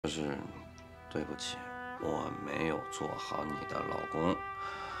是，对不起，我没有做好你的老公。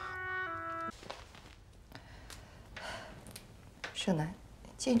胜男，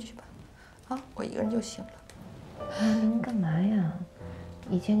进去吧，啊，我一个人就行了。您干嘛呀？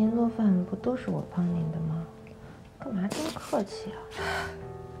以前您做饭不都是我帮您的吗？干嘛这么客气啊？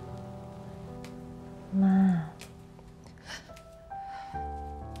妈。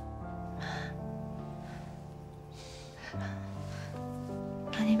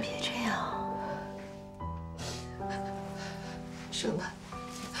 妈，您别这样。胜男，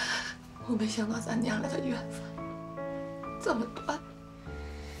我没想到咱娘俩的缘分这么短。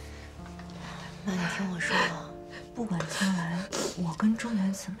妈，你听我说，不管将来我跟中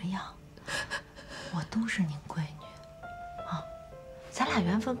原怎么样，我都是您闺女，啊，咱俩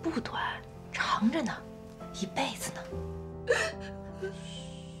缘分不短，长着呢，一辈子呢。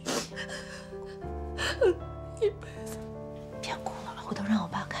一辈子。 别哭了，回头让我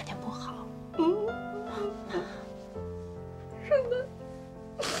爸看见不好。胜男，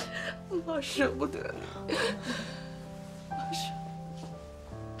妈舍不得你，妈舍。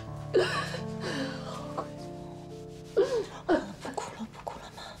好闺女。不哭了，不哭了，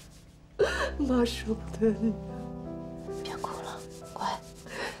妈。妈舍不得你。别哭了，乖。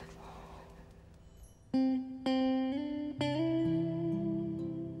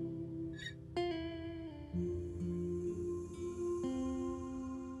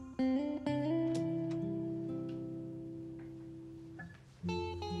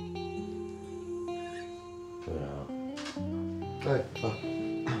哎啊，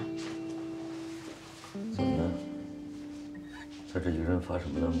怎么了？在这一个人发什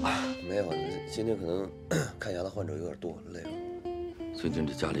么愣啊？没有，今天可能看牙的患者有点多，累了。最近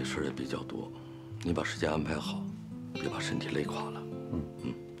这家里事儿也比较多，你把时间安排好，别把身体累垮了。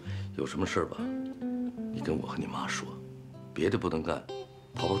有什么事儿吧，你跟我和你妈说，别的不能干，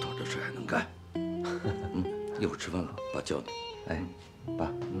跑跑腿的事还能干。一会儿吃饭了，爸叫你。哎，爸，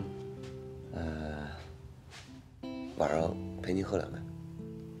晚上陪您喝两杯。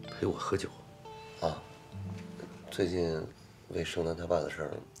陪我喝酒？啊，最近为胜男他爸的事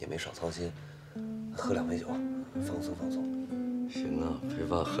儿也没少操心，喝两杯酒，放松放松。行啊，陪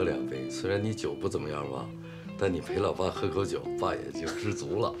爸喝两杯。虽然你酒不怎么样吧，但你陪老爸喝口酒，爸也就知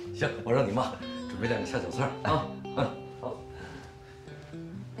足了。行，我让你妈准备2个下酒菜啊。好。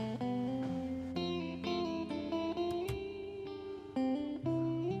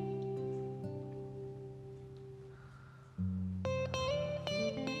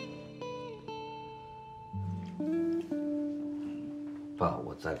爸，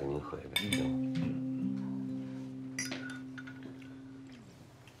我再给您喝一杯，行吗？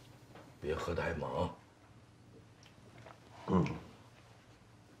别喝太猛。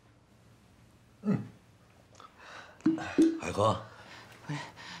海哥，不是，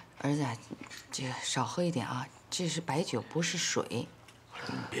儿子啊，这个少喝一点啊，这是白酒，不是水。你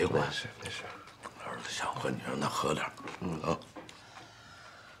别管，没事没事。儿子想喝，你让他喝点。啊。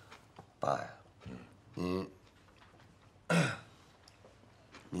爸呀，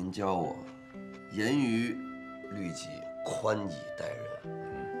您教我严于律己，宽以待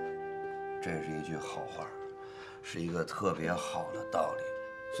人。这是一句好话，是一个特别好的道理。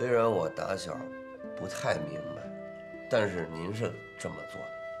虽然我打小不太明白，但是您是这么做的，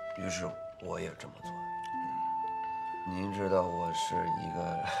于是我也这么做。您知道我是一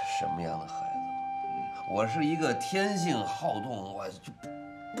个什么样的孩子吗？我是一个天性好动，我就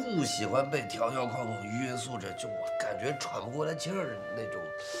不喜欢被条条框框约束着，就我感觉喘不过来气儿那种。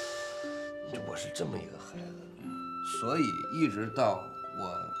我是这么一个孩子，所以一直到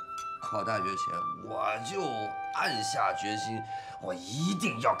我考大学前，我就暗下决心，我一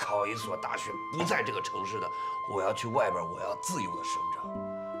定要考一所大学，不在这个城市的，我要去外边，我要自由的生长。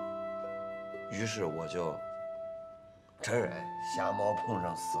于是我就真然瞎猫碰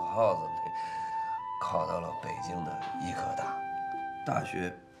上死耗子，考到了北京的医科大。大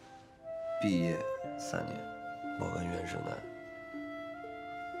学毕业3年，我跟袁胜男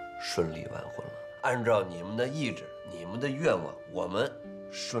顺利完婚了。按照你们的意志，你们的愿望，我们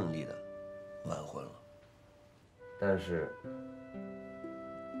顺利的完婚了。但是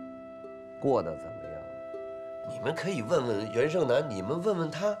过得怎么样？你们可以问问袁胜男，你们问问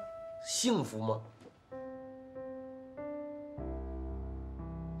他，幸福吗？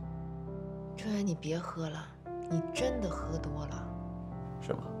中原，你别喝了，你真的喝多了。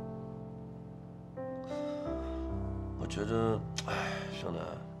是吗？我觉得，哎，胜男，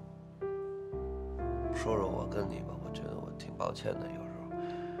说说我跟你吧，我觉得我挺抱歉的，有时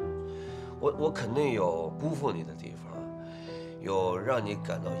候，我肯定有辜负你的地方，有让你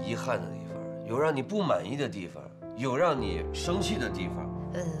感到遗憾的地方，有让你不满意的地方，有让你生气的地方。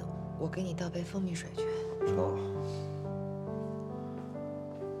我给你倒杯蜂蜜水去。成。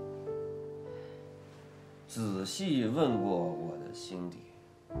仔细问过我的心底，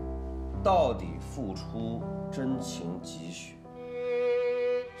到底付出真情几许？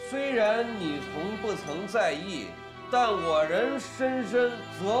虽然你从不曾在意，但我仍深深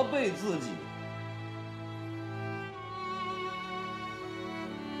责备自己。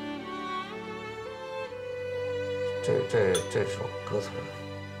这首歌词儿。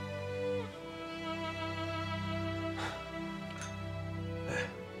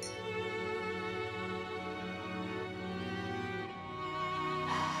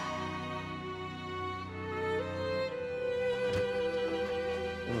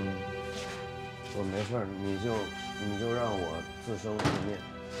 我没事儿，你就让我自生自灭，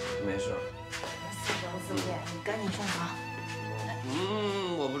没事儿。自生自灭，你赶紧上床。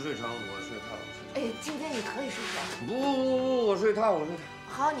我不睡床，我睡他，我睡他。哎，今天你可以睡床。不，我睡他，我睡他。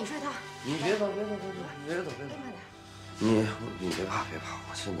好，你睡他。你别走，别走，别走，别走。你别怕，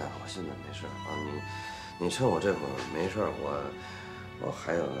我现在没事啊。你趁我这会儿没事儿，我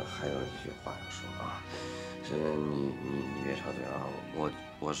还有一句话要说啊。这个你别插嘴啊，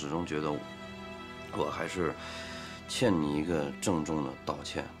我始终觉得。 我还是欠你一个郑重的道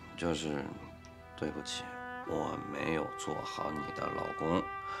歉，就是对不起，我没有做好你的老公。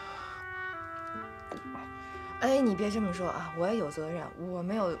哎，你别这么说啊，我也有责任，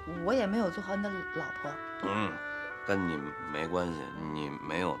我也没有做好你的老婆。跟你没关系，你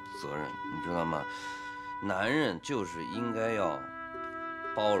没有责任，你知道吗？男人就是应该要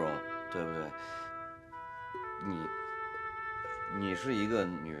包容，对不对？你是一个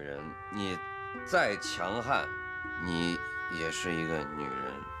女人，你。 再强悍，你也是一个女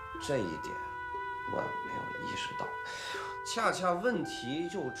人，这一点我没有意识到。恰恰问题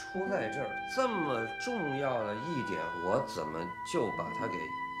就出在这儿，这么重要的一点，我怎么就把它给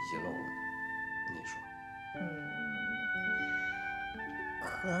遗漏了呢？你说？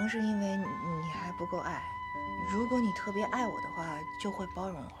可能是因为你还不够爱。如果你特别爱我的话，就会包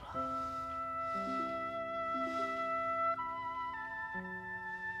容我了。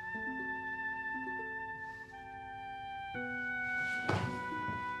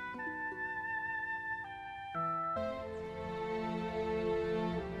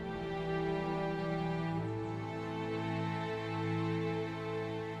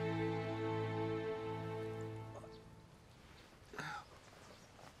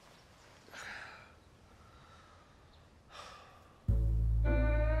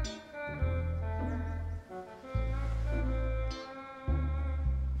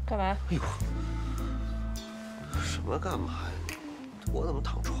 干嘛？哎呦，什么干嘛呀？我怎么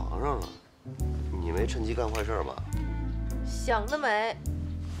躺床上了？你没趁机干坏事吧？想得美！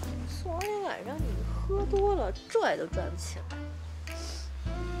昨天晚上你喝多了，拽都拽不起来。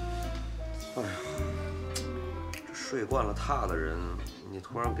哎呀，这睡惯了榻的人，你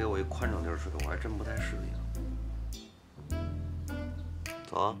突然给我一宽敞地儿睡，我还真不太适应。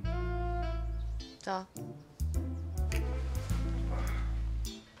走啊！走。